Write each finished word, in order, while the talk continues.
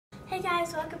Hey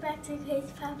guys, welcome back to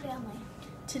Crazy Pop Family.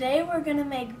 Today we're going to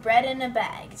make bread in a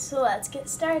bag, so let's get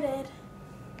started.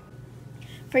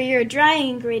 For your dry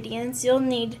ingredients, you'll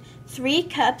need 3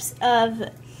 cups of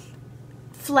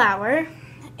flour,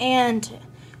 and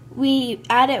we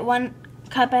add it 1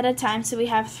 cup at a time, so we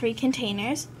have 3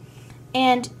 containers.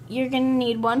 And you're going to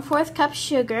need 1/4 cup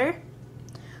sugar,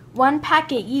 1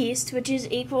 packet yeast, which is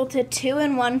equal to 2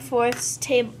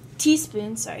 1/4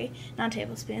 teaspoons, not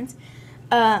tablespoons,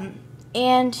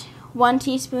 and 1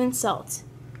 teaspoon salt.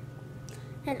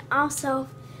 And also,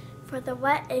 for the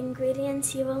wet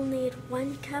ingredients, you will need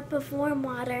 1 cup of warm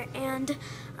water and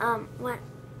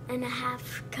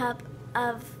 1.5 cup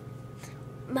of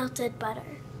melted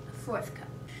butter. 1/4 cup.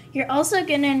 You're also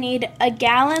going to need a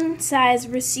gallon-size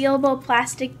resealable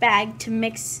plastic bag to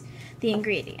mix the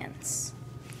ingredients.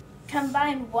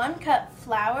 Combine 1 cup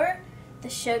flour, the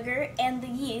sugar, and the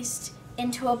yeast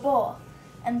into a bowl,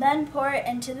 and then pour it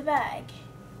into the bag.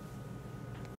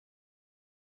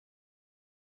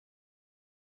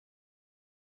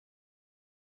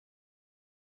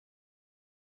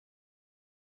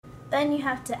 Then you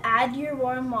have to add your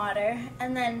warm water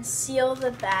and then seal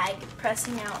the bag,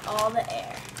 pressing out all the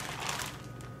air.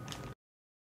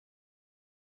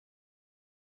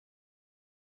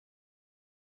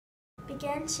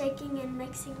 Begin shaking and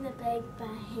mixing the bag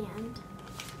by hand.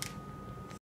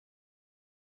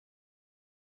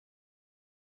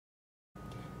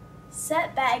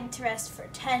 Set bag to rest for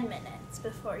 10 minutes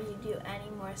before you do any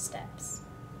more steps.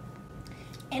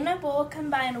 In a bowl,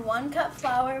 combine 1 cup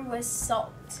flour with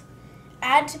salt.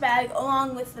 Add to bag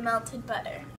along with the melted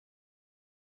butter.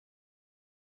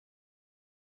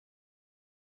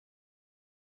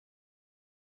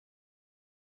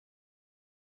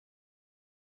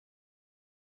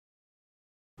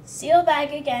 Seal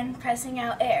bag again, pressing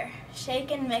out air. Shake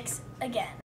and mix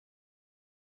again.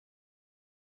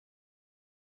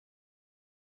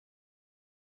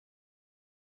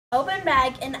 Open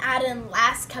bag and add in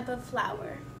last cup of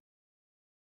flour.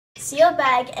 Seal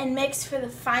bag and mix for the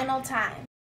final time.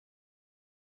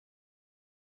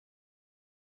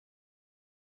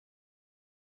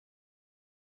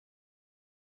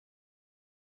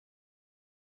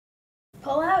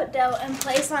 Pull out dough and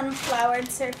place on a floured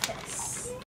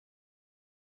surface.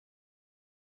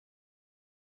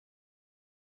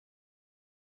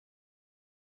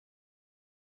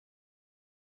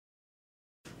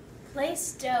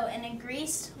 Place dough in a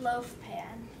greased loaf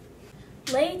pan.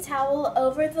 Lay towel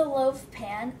over the loaf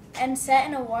pan and set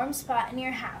in a warm spot in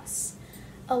your house.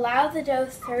 Allow the dough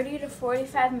 30 to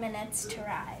 45 minutes to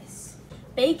rise.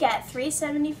 Bake at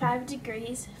 375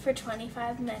 degrees for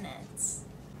 25 minutes.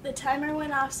 The timer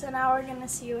went off, so now we're going to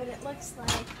see what it looks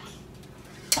like.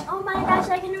 Oh my gosh,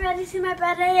 I can already see my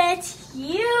bread and it's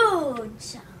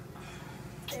huge!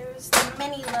 There's the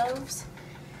mini loaves.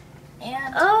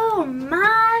 And oh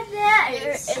my,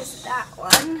 there is that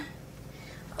one.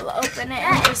 I'll open it.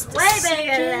 That is way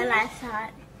bigger than I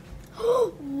thought.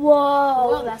 Whoa!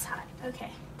 Whoa, that's hot.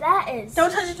 Okay. That is.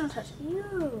 Don't touch it. Don't touch it.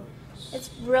 Huge. It's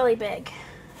really big.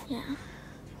 Yeah.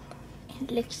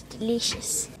 It looks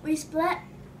delicious. We split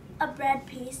a bread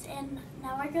piece, and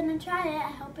now we're gonna try it.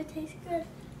 I hope it tastes good.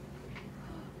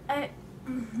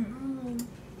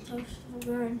 So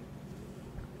good.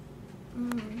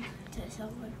 Tastes so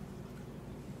good.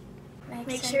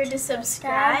 Make sure to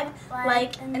subscribe,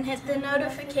 like, and hit the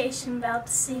notification bell to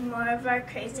see more of our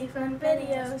crazy fun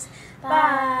videos.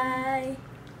 Bye!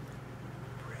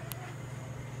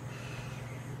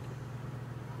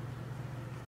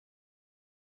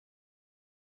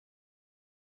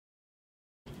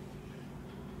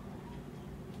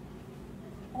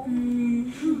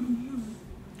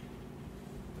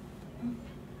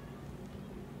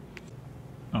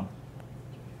 Oh.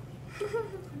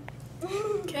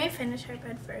 Can I finish our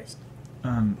bread first?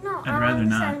 No, I'd rather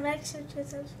not. Make sure to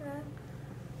subscribe.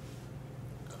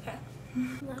 Okay.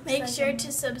 Make sure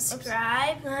to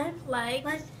subscribe, like,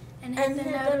 and hit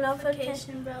the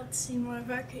notification bell to see more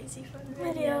of our crazy fun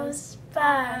videos.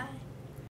 Bye!